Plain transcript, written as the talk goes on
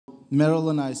Meryl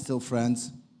and I are still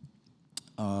friends.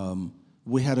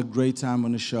 We had a great time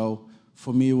on the show.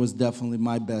 For me, it was definitely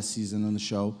my best season on the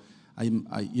show.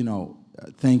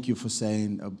 Thank you for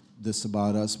saying this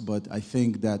about us, but I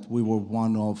think that we were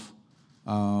one of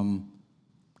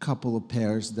couple of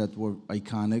pairs that were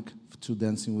iconic to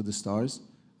Dancing with the Stars.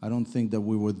 I don't think that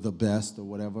we were the best or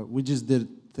whatever. We just did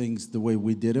things the way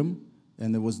we did them,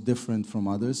 and it was different from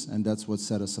others, and that's what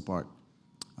set us apart.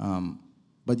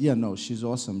 But yeah, no, she's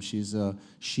awesome.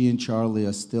 She and Charlie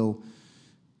are still,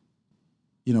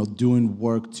 doing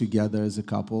work together as a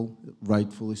couple,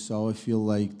 rightfully so. I feel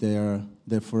like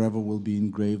they forever will be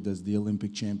engraved as the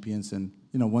Olympic champions. And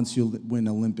once you win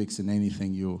Olympics in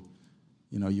anything, you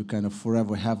kind of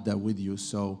forever have that with you.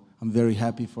 So I'm very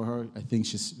happy for her. I think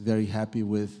she's very happy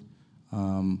with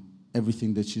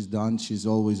everything that she's done. She's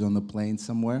always on the plane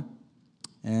somewhere,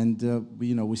 and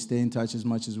we stay in touch as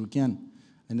much as we can.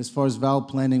 And as far as Val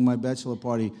planning my bachelor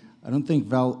party, I don't think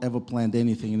Val ever planned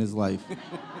anything in his life.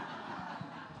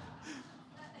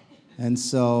 And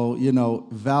so,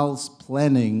 Val's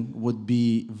planning would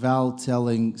be Val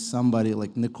telling somebody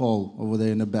like Nicole over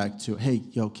there in the back hey,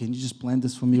 can you just plan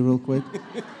this for me real quick?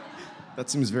 That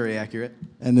seems very accurate.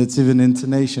 And it's even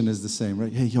intonation is the same,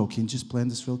 right? Hey, can you just plan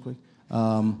this real quick?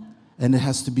 And it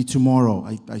has to be tomorrow.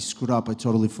 I screwed up. I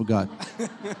totally forgot.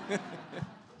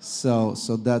 So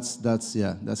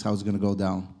that's how it's gonna go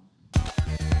down.